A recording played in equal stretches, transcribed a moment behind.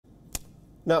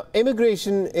Now,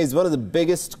 immigration is one of the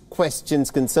biggest questions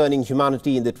concerning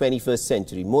humanity in the 21st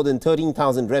century. More than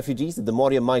 13,000 refugees at the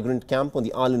Moria migrant camp on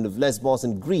the island of Lesbos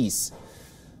in Greece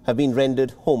have been rendered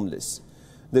homeless.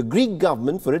 The Greek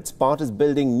government, for its part, is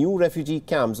building new refugee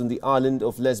camps on the island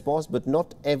of Lesbos, but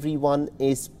not everyone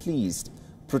is pleased.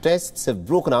 Protests have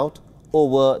broken out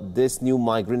over this new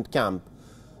migrant camp.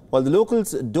 While the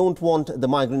locals don't want the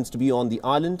migrants to be on the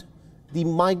island, the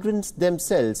migrants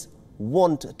themselves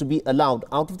want to be allowed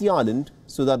out of the island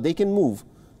so that they can move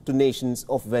to nations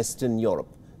of Western Europe.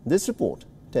 This report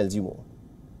tells you more.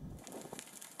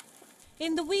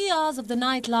 In the wee hours of the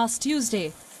night last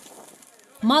Tuesday,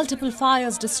 multiple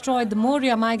fires destroyed the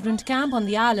Moria migrant camp on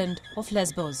the island of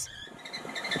Lesbos.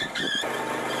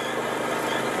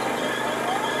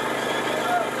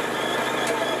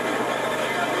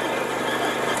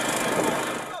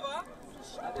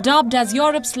 Dubbed as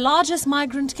Europe's largest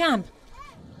migrant camp,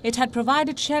 it had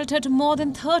provided shelter to more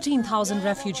than 13,000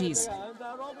 refugees.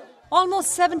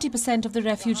 Almost 70% of the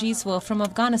refugees were from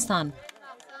Afghanistan,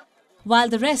 while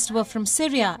the rest were from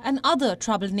Syria and other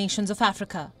troubled nations of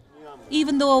Africa.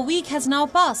 Even though a week has now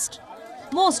passed,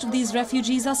 most of these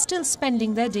refugees are still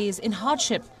spending their days in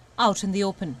hardship out in the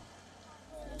open,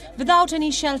 without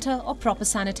any shelter or proper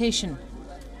sanitation.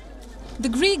 The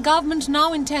Greek government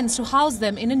now intends to house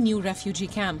them in a new refugee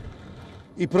camp.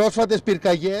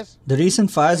 The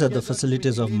recent fires at the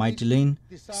facilities of Mytilene,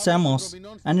 Samos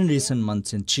and in recent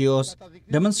months in Chios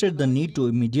demonstrate the need to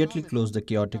immediately close the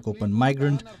chaotic open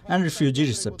migrant and refugee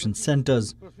reception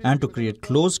centers and to create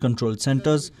closed controlled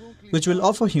centers which will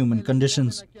offer human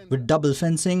conditions with double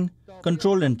fencing,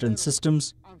 controlled entrance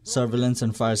systems, surveillance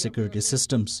and fire security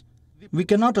systems. We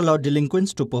cannot allow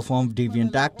delinquents to perform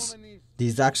deviant acts.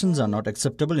 These actions are not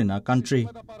acceptable in our country.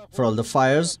 For all the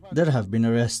fires, there have been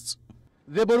arrests.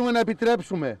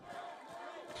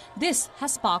 This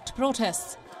has sparked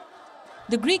protests.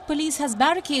 The Greek police has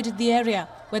barricaded the area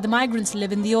where the migrants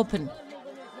live in the open.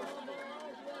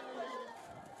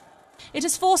 It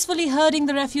is forcefully herding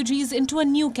the refugees into a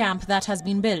new camp that has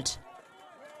been built.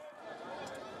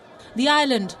 The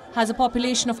island has a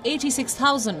population of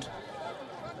 86,000.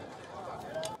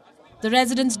 The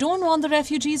residents don't want the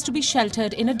refugees to be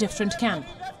sheltered in a different camp.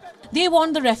 They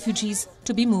want the refugees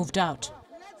to be moved out.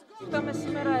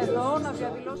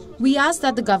 We ask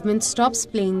that the government stops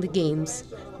playing the games,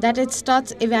 that it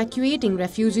starts evacuating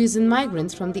refugees and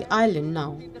migrants from the island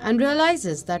now, and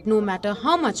realizes that no matter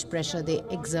how much pressure they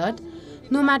exert,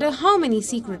 no matter how many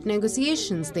secret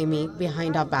negotiations they make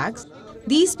behind our backs,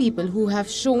 these people who have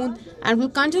shown and will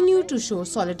continue to show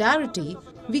solidarity,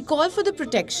 we call for the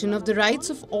protection of the rights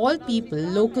of all people,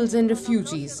 locals and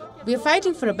refugees. We are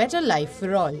fighting for a better life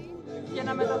for all.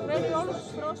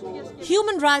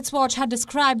 Human Rights Watch had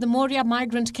described the Moria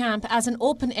migrant camp as an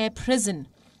open-air prison,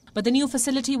 but the new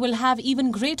facility will have even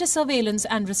greater surveillance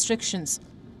and restrictions.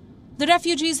 The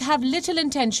refugees have little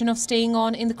intention of staying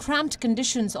on in the cramped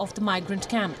conditions of the migrant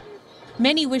camp.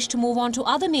 Many wish to move on to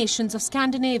other nations of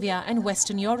Scandinavia and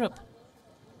Western Europe.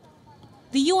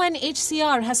 The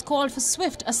UNHCR has called for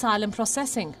swift asylum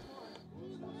processing.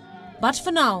 But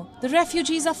for now, the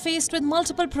refugees are faced with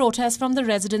multiple protests from the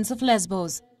residents of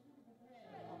Lesbos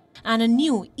and a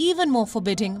new, even more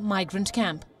forbidding migrant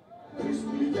camp.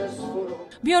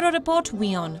 Bureau Report,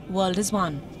 WION World is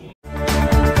One.